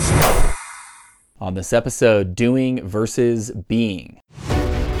On this episode, doing versus being.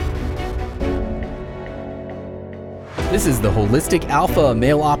 This is the Holistic Alpha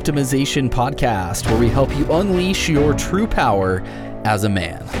Male Optimization Podcast, where we help you unleash your true power as a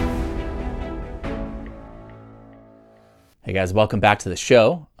man. Hey guys, welcome back to the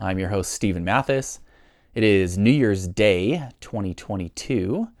show. I'm your host, Stephen Mathis. It is New Year's Day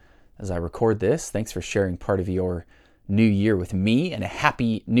 2022 as I record this. Thanks for sharing part of your new year with me, and a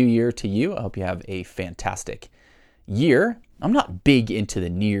happy new year to you. I hope you have a fantastic year. I'm not big into the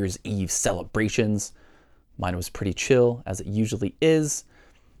New Year's Eve celebrations. Mine was pretty chill, as it usually is.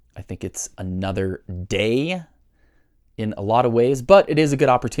 I think it's another day in a lot of ways, but it is a good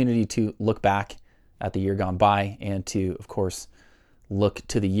opportunity to look back at the year gone by and to, of course, look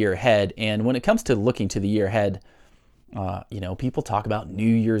to the year ahead. And when it comes to looking to the year ahead, people talk about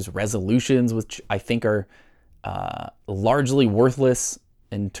New Year's resolutions, which I think are largely worthless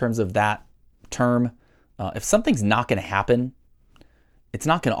in terms of that term. If something's not going to happen, it's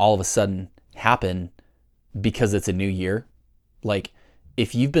not going to all of a sudden happen because it's a new year. Like,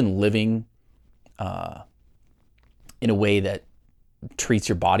 if you've been living in a way that treats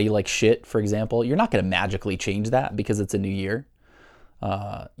your body like shit, for example, you're not going to magically change that because it's a new year.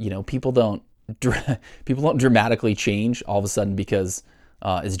 People don't dramatically change all of a sudden because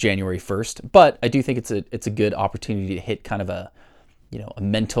it's January 1st, but I do think it's a good opportunity to hit kind of a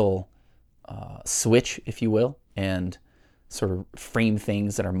mental switch, if you will, and sort of frame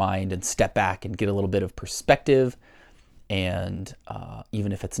things in our mind and step back and get a little bit of perspective. And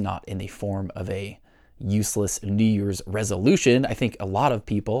even if it's not in the form of a useless New Year's resolution, I think a lot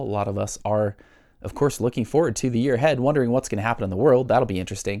of us are, of course, looking forward to the year ahead, wondering what's going to happen in the world. That'll be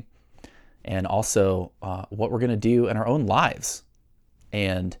interesting. And also what we're going to do in our own lives.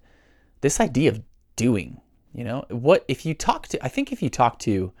 And this idea of doing, if you talk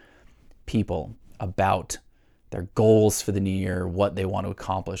to people about their goals for the new year, what they want to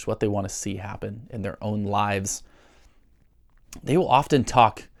accomplish, what they want to see happen in their own lives, they will often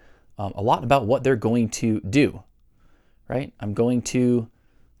talk a lot about what they're going to do, right? I'm going to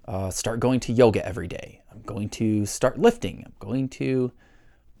start going to yoga every day. I'm going to start lifting. I'm going to,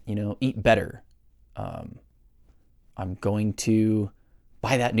 eat better. I'm going to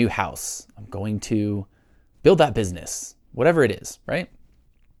buy that new house. I'm going to build that business, whatever it is, right?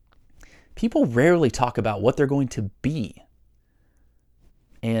 People rarely talk about what they're going to be.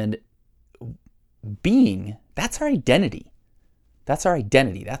 And being, that's our identity. That's our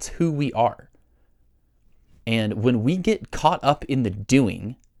identity. That's who we are. And when we get caught up in the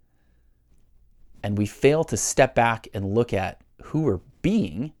doing and we fail to step back and look at who we're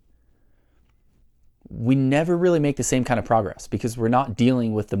being, we never really make the same kind of progress because we're not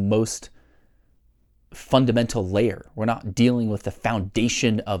dealing with the most fundamental layer. We're not dealing with the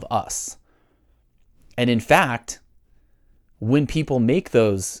foundation of us. And in fact, when people make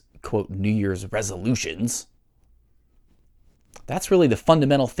those, quote, New Year's resolutions, that's really the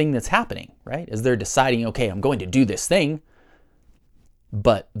fundamental thing that's happening, right? Is they're deciding, okay, I'm going to do this thing,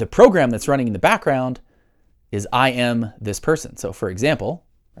 but the program that's running in the background is I am this person. So for example,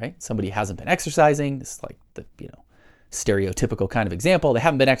 right, somebody hasn't been exercising. This is like the, stereotypical kind of example. They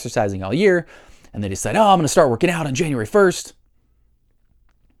haven't been exercising all year and they decide, I'm going to start working out on January 1st.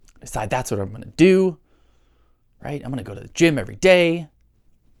 Decide that's what I'm going to do, right? I'm going to go to the gym every day.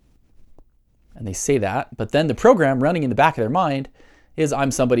 And they say that, but then the program running in the back of their mind is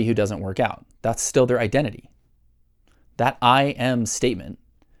I'm somebody who doesn't work out. That's still their identity. That I am statement,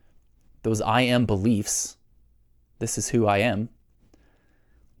 those I am beliefs, this is who I am,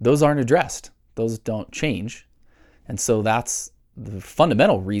 those aren't addressed. Those don't change. And so that's the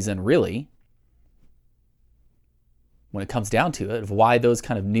fundamental reason, really, when it comes down to it, of why those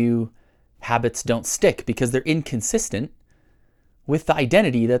kind of new habits don't stick, because they're inconsistent with the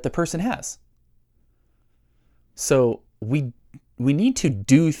identity that the person has. So we need to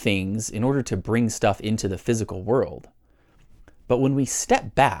do things in order to bring stuff into the physical world. But when we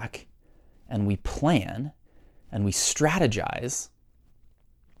step back and we plan and we strategize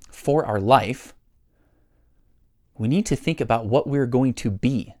for our life, we need to think about what we're going to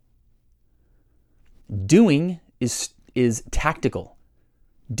be. Doing is tactical.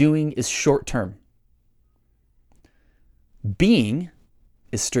 Doing is short term. Being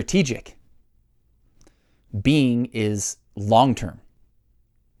is strategic. Being is long term.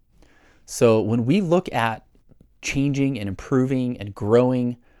 So when we look at changing and improving and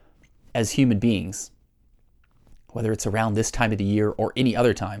growing as human beings, whether it's around this time of the year or any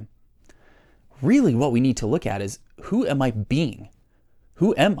other time, really what we need to look at is, who am I being?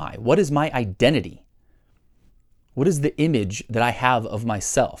 Who am I? What is my identity? What is the image that I have of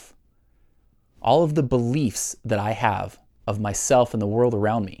myself? all of the beliefs that I have of myself and the world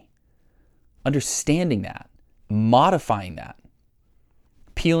around me, understanding that, modifying that,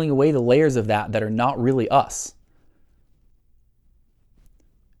 peeling away the layers of that are not really us.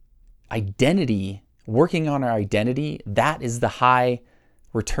 Identity, working on our identity, that is the high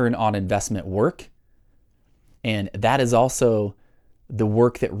return on investment work. And that is also the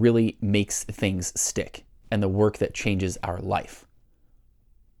work that really makes things stick and the work that changes our life.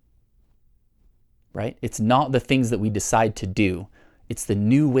 Right? It's not the things that we decide to do. It's the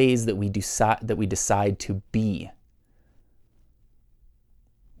new ways that we decide to be.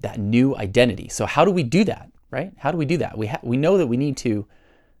 That new identity. So how do we do that? Right? How do we do that? We know that we need to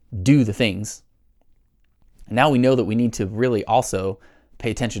do the things. And now we know that we need to really also pay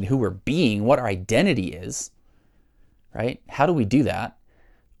attention to who we're being, what our identity is. Right? How do we do that?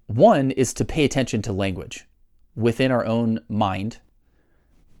 One is to pay attention to language within our own mind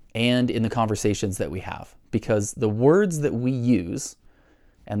and in the conversations that we have. Because the words that we use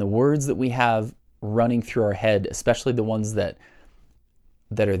and the words that we have running through our head, especially the ones that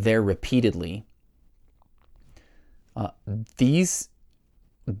are there repeatedly, these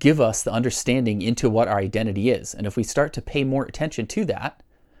give us the understanding into what our identity is. And if we start to pay more attention to that,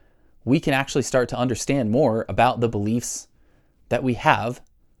 we can actually start to understand more about the beliefs that we have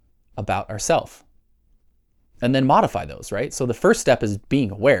about ourselves. And then modify those, right? So the first step is being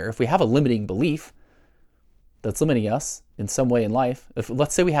aware. If we have a limiting belief that's limiting us in some way in life, if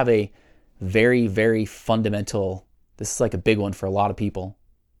let's say we have a very, very fundamental, this is like a big one for a lot of people,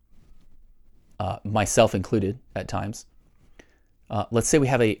 myself included at times. Let's say we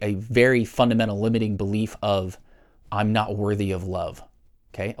have a very fundamental limiting belief of, I'm not worthy of love.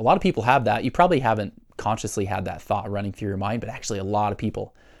 Okay, a lot of people have that. You probably haven't consciously had that thought running through your mind, but actually a lot of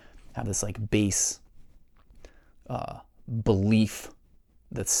people have this like base belief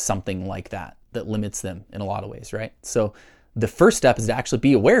that's something like that limits them in a lot of ways, right? So the first step is to actually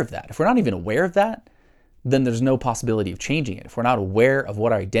be aware of that. If we're not even aware of that, then there's no possibility of changing it. If we're not aware of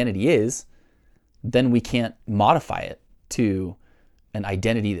what our identity is, then we can't modify it to an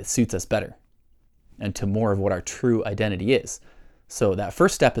identity that suits us better and to more of what our true identity is. So that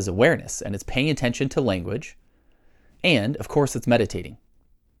first step is awareness, and it's paying attention to language. And of course, it's meditating,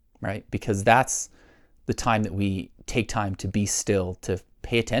 right? Because that's the time that we take time to be still, to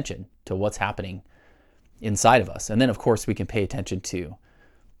pay attention to what's happening inside of us. And then of course, we can pay attention to,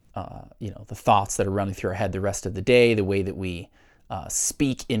 the thoughts that are running through our head the rest of the day, the way that we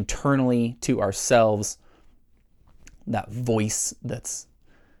speak internally to ourselves, that voice that's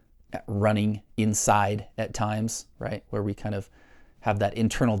running inside at times, right? Where we kind of have that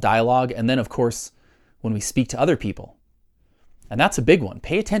internal dialogue. And then of course, when we speak to other people, and that's a big one,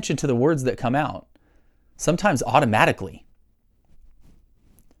 pay attention to the words that come out, sometimes automatically.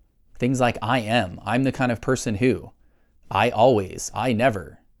 Things like I'm the kind of person who, I always, I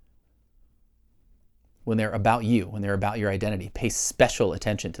never. When they're about you, when they're about your identity, pay special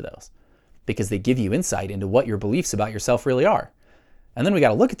attention to those because they give you insight into what your beliefs about yourself really are. And then we got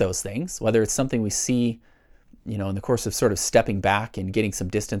to look at those things, whether it's something we see, in the course of sort of stepping back and getting some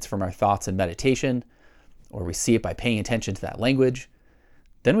distance from our thoughts and meditation, or we see it by paying attention to that language.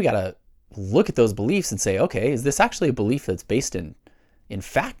 Then we got to look at those beliefs and say, okay, is this actually a belief that's based in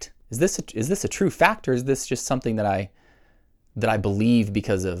fact? Is this a true fact, or is this just something that I believe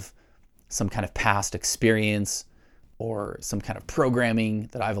because of some kind of past experience or some kind of programming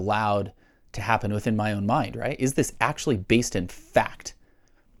that I've allowed to happen within my own mind, right? Is this actually based in fact?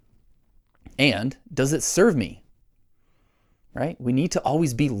 And does it serve me? Right? We need to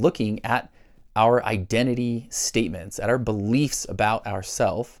always be looking at our identity statements, at our beliefs about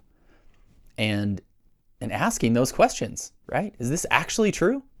ourselves, and asking those questions, right? Is this actually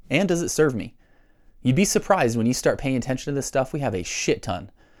true? And does it serve me? You'd be surprised when you start paying attention to this stuff. We have a shit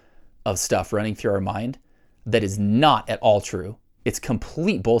ton of stuff running through our mind that is not at all true. It's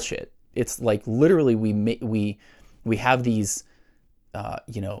complete bullshit. It's like literally we have these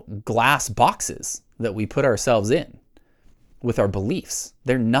glass boxes that we put ourselves in with our beliefs.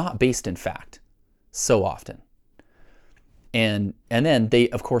 They're not based in fact so often. And then they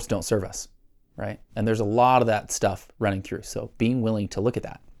of course don't serve us, right? And there's a lot of that stuff running through. So being willing to look at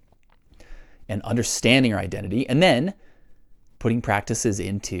that and understanding our identity, and then putting practices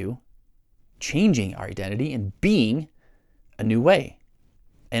into changing our identity and being a new way.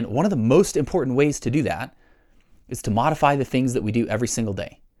 And one of the most important ways to do that is to modify the things that we do every single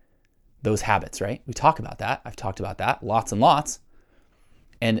day. Those habits, right? We talk about that. I've talked about that lots and lots.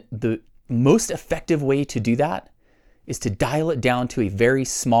 And the most effective way to do that is to dial it down to a very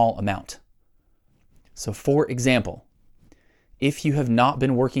small amount. So for example, if you have not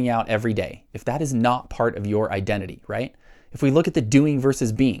been working out every day, if that is not part of your identity, right? If we look at the doing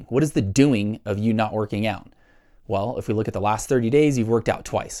versus being, what is the doing of you not working out? Well, if we look at the last 30 days, you've worked out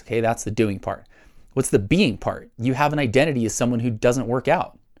twice. Okay, that's the doing part. What's the being part? You have an identity as someone who doesn't work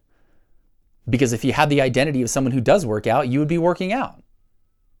out. Because if you had the identity of someone who does work out, you would be working out.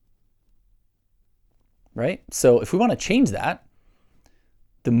 Right? So if we want to change that,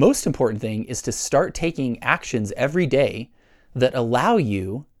 the most important thing is to start taking actions every day that allow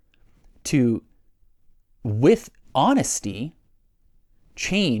you to, with honesty,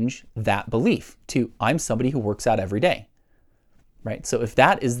 change that belief to I'm somebody who works out every day, right? So if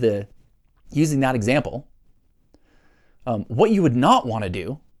that is using that example, what you would not want to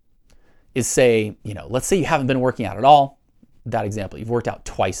do is say, let's say you haven't been working out at all. That example, you've worked out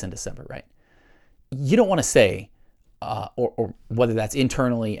twice in December, right? You don't want to say, or whether that's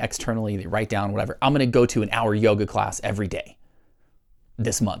internally, externally, they write down, whatever, I'm going to go to an hour yoga class every day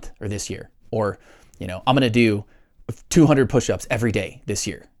this month or this year. Or, I'm going to do 200 push-ups every day this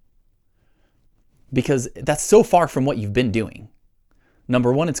year. Because that's so far from what you've been doing.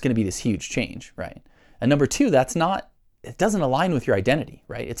 Number one, it's going to be this huge change, right? And number two, it doesn't align with your identity,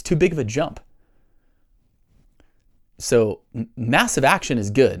 right? It's too big of a jump. So massive action is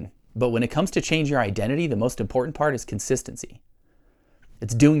good, but when it comes to change your identity, the most important part is consistency.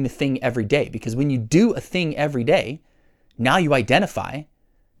 It's doing the thing every day, because when you do a thing every day, now you identify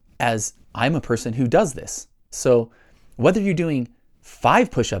as I'm a person who does this. So whether you're doing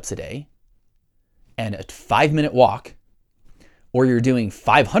 5 push-ups a day and a 5-minute walk, or you're doing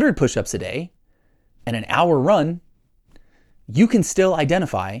 500 push-ups a day and an hour run, you can still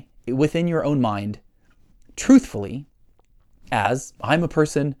identify within your own mind truthfully as I'm a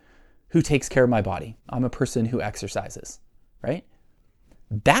person who takes care of my body. I'm a person who exercises, right?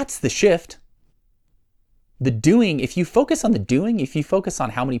 That's the shift. The doing, if you focus on the doing, if you focus on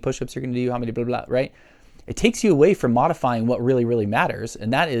how many push-ups you're going to do, how many blah, blah, blah, right? It takes you away from modifying what really, really matters.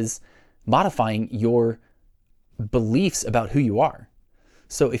 And that is modifying your beliefs about who you are.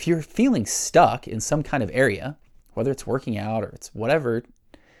 So if you're feeling stuck in some kind of area, whether it's working out or it's whatever,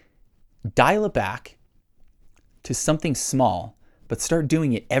 dial it back to something small, but start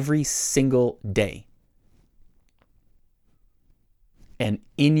doing it every single day. And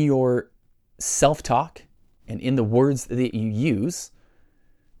in your self-talk and in the words that you use,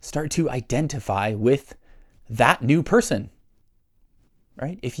 start to identify with that new person,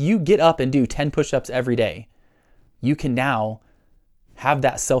 right? If you get up and do 10 push-ups every day, you can now have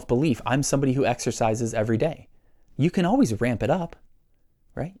that self-belief. I'm somebody who exercises every day. You can always ramp it up,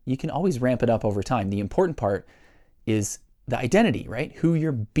 right? You can always ramp it up over time. The important part is the identity, right? Who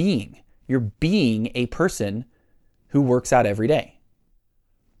you're being. You're being a person who works out every day.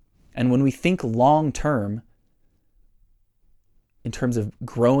 And when we think long-term in terms of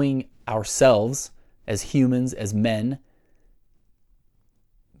growing ourselves as humans, as men,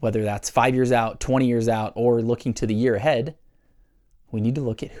 whether that's 5 years out, 20 years out, or looking to the year ahead, we need to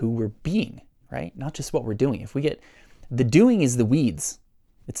look at who we're being, right? Not just what we're doing. If we get, the doing is the weeds.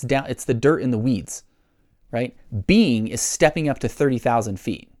 It's the dirt in the weeds, right? Being is stepping up to 30,000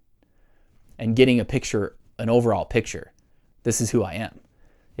 feet and getting an overall picture. This is who I am.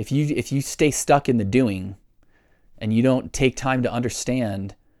 If you stay stuck in the doing and you don't take time to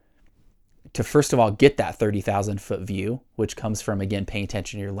understand, to first of all get that 30,000 foot view, which comes from, again, paying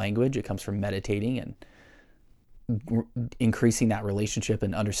attention to your language. It comes from meditating and increasing that relationship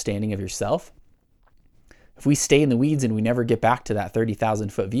and understanding of yourself. If we stay in the weeds and we never get back to that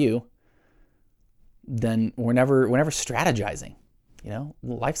 30,000 foot view, then we're never strategizing.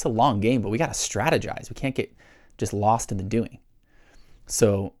 Life's a long game, but we got to strategize. We can't get just lost in the doing.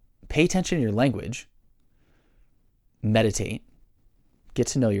 So pay attention to your language, meditate, get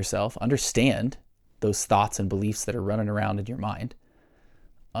to know yourself, understand those thoughts and beliefs that are running around in your mind,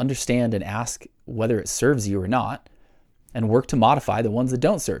 understand and ask whether it serves you or not, and work to modify the ones that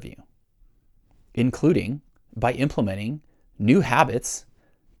don't serve you, including by implementing new habits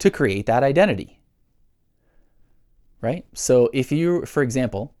to create that identity, right? So if you, for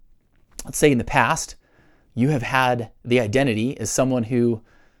example, let's say in the past, you have had the identity as someone who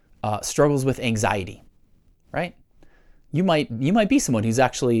struggles with anxiety, right? You might be someone who's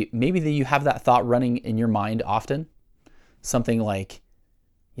actually, maybe you have that thought running in your mind often. Something like,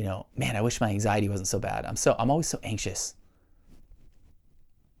 man, I wish my anxiety wasn't so bad. I'm always so anxious,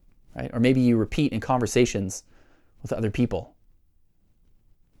 right? Or maybe you repeat in conversations with other people.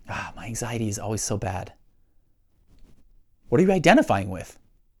 My anxiety is always so bad. What are you identifying with,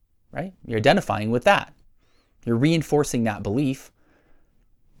 right? You're identifying with that. You're reinforcing that belief.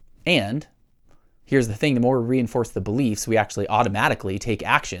 And here's the thing, the more we reinforce the beliefs, we actually automatically take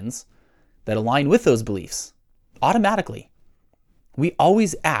actions that align with those beliefs. Automatically. We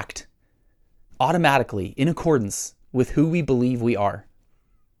always act automatically in accordance with who we believe we are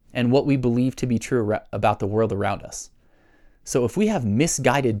and what we believe to be true about the world around us. So if we have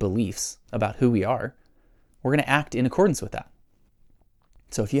misguided beliefs about who we are, we're going to act in accordance with that.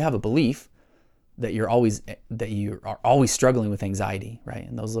 So if you have a belief that you are always struggling with anxiety, right?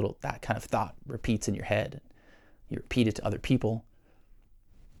 And that kind of thought repeats in your head, you repeat it to other people,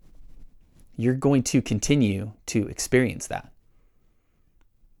 you're going to continue to experience that.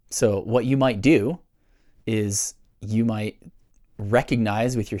 So what you might do is you might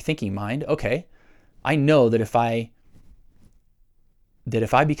recognize with your thinking mind, okay, I know that if I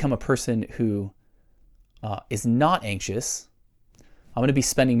become a person who is not anxious, I'm going to be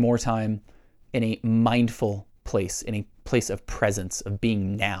spending more time in a mindful place, in a place of presence, of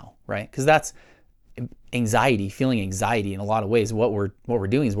being now, right? Because that's anxiety, feeling anxiety in a lot of ways. What we're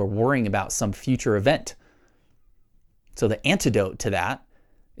doing is we're worrying about some future event. So the antidote to that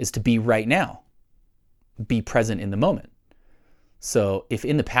is to be right now, be present in the moment. So if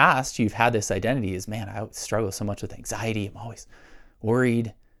in the past you've had this identity as, man, I struggle so much with anxiety, I'm always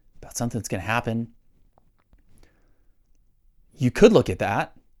worried about something that's going to happen, you could look at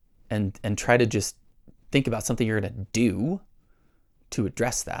that and try to just think about something you're going to do to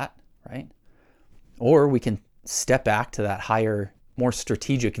address that, right? Or we can step back to that higher, more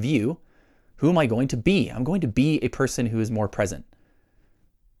strategic view. Who am I going to be? I'm going to be a person who is more present.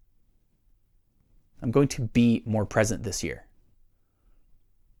 I'm going to be more present this year,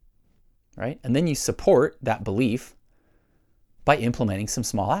 right? And then you support that belief by implementing some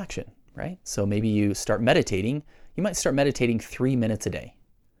small action, right? So maybe you start meditating. You might start meditating 3 minutes a day.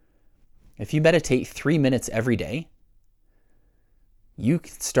 If you meditate 3 minutes every day, you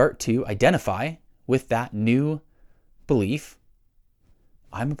can start to identify with that new belief.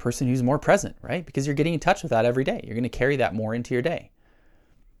 I'm a person who's more present, right? Because you're getting in touch with that every day. You're going to carry that more into your day.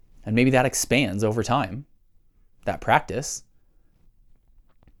 And maybe that expands over time, that practice.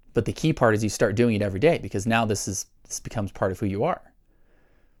 But the key part is you start doing it every day, because now this becomes part of who you are,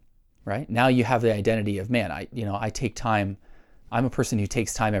 right? Now you have the identity of, man, I take time. I'm a person who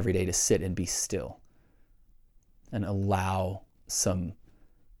takes time every day to sit and be still and allow some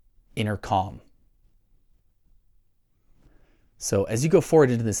inner calm. So as you go forward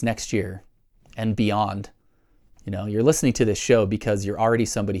into this next year and beyond, you're listening to this show because you're already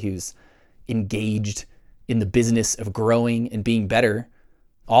somebody who's engaged in the business of growing and being better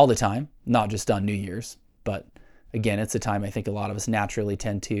all the time, not just on New Year's. But again, it's a time I think a lot of us naturally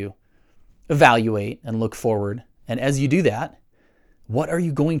tend to evaluate and look forward. And as you do that, what are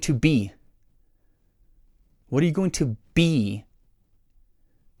you going to be? What are you going to be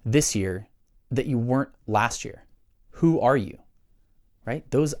this year that you weren't last year? Who are you? Right?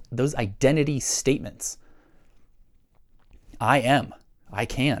 Those identity statements. I am. I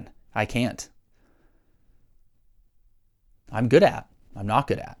can. I can't. I'm good at. I'm not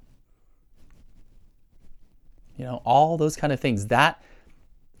good at. All those kind of things.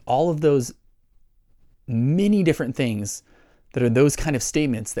 All of those many different things that are those kind of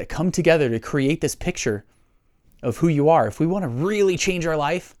statements that come together to create this picture of who you are. If we want to really change our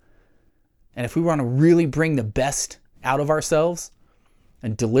life, and if we want to really bring the best out of ourselves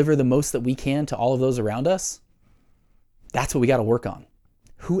and deliver the most that we can to all of those around us, that's what we got to work on.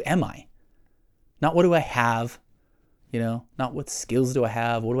 Who am I? Not what do I have, not what skills do I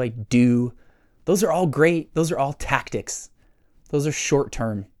have, what do I do? Those are all great. Those are all tactics. Those are short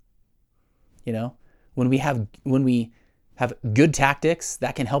term. When we have good tactics,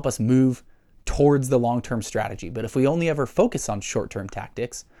 that can help us move towards the long-term strategy. But if we only ever focus on short-term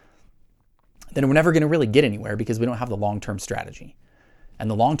tactics, then we're never going to really get anywhere, because we don't have the long-term strategy. And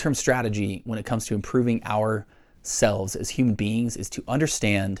the long-term strategy when it comes to improving ourselves as human beings is to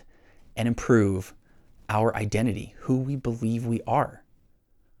understand and improve our identity, who we believe we are.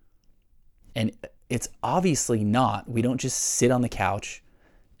 And it's obviously not, we don't just sit on the couch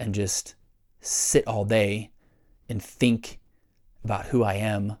and just sit all day and think about who I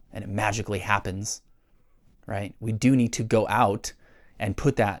am and it magically happens, right? We do need to go out and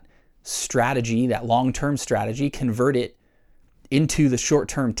put that strategy, that long-term strategy, convert it into the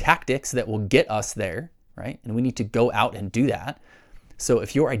short-term tactics that will get us there, right? And we need to go out and do that. So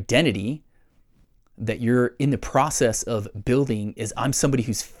if your identity that you're in the process of building is, I'm somebody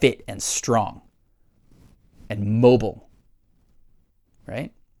who's fit and strong and mobile,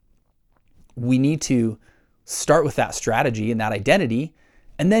 right? We need to start with that strategy and that identity,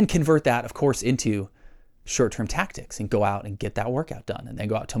 and then convert that, of course, into short-term tactics and go out and get that workout done, and then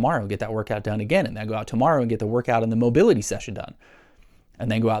go out tomorrow and get that workout done again, and then go out tomorrow and get the workout and the mobility session done, and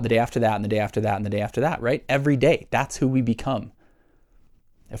then go out the day after that and the day after that and the day after that, right? Every day. That's who we become.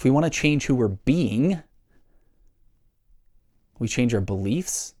 If we want to change who we're being, we change our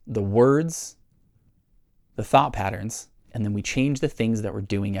beliefs, the words, the thought patterns, and then we change the things that we're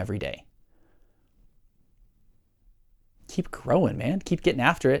doing every day. Keep growing, man. Keep getting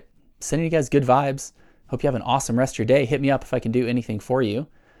after it. Sending you guys good vibes. Hope you have an awesome rest of your day. Hit me up if I can do anything for you.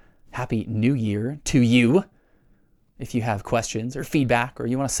 Happy New Year to you. If you have questions or feedback, or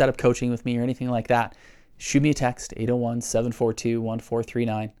you want to set up coaching with me or anything like that, shoot me a text,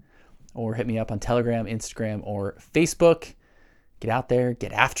 801-742-1439, or hit me up on Telegram, Instagram, or Facebook. Get out there,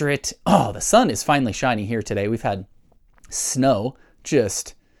 get after it. Oh, the sun is finally shining here today. We've had snow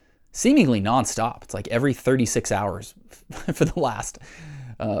just seemingly nonstop. It's like every 36 hours for the last,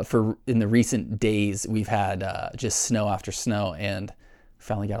 in the recent days, we've had just snow after snow, and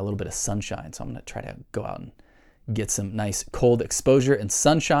finally got a little bit of sunshine. So I'm going to try to go out and get some nice cold exposure and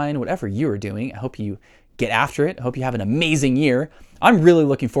sunshine, whatever you are doing. I hope you get after it. I hope you have an amazing year. I'm really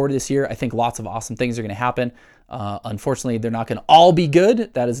looking forward to this year. I think lots of awesome things are going to happen. Unfortunately, they're not going to all be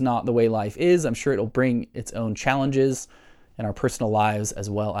good. That is not the way life is. I'm sure it'll bring its own challenges in our personal lives as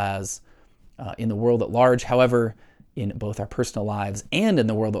well as in the world at large. However, in both our personal lives and in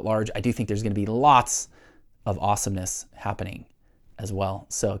the world at large, I do think there's going to be lots of awesomeness happening as well.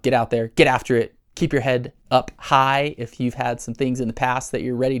 So get out there, get after it, keep your head up high. If you've had some things in the past that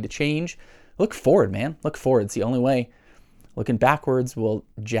you're ready to change, look forward, man. Look forward. It's the only way. Looking backwards will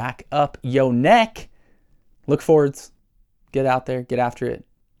jack up your neck. Look forwards. Get out there, get after it.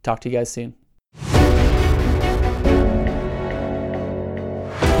 Talk to you guys soon.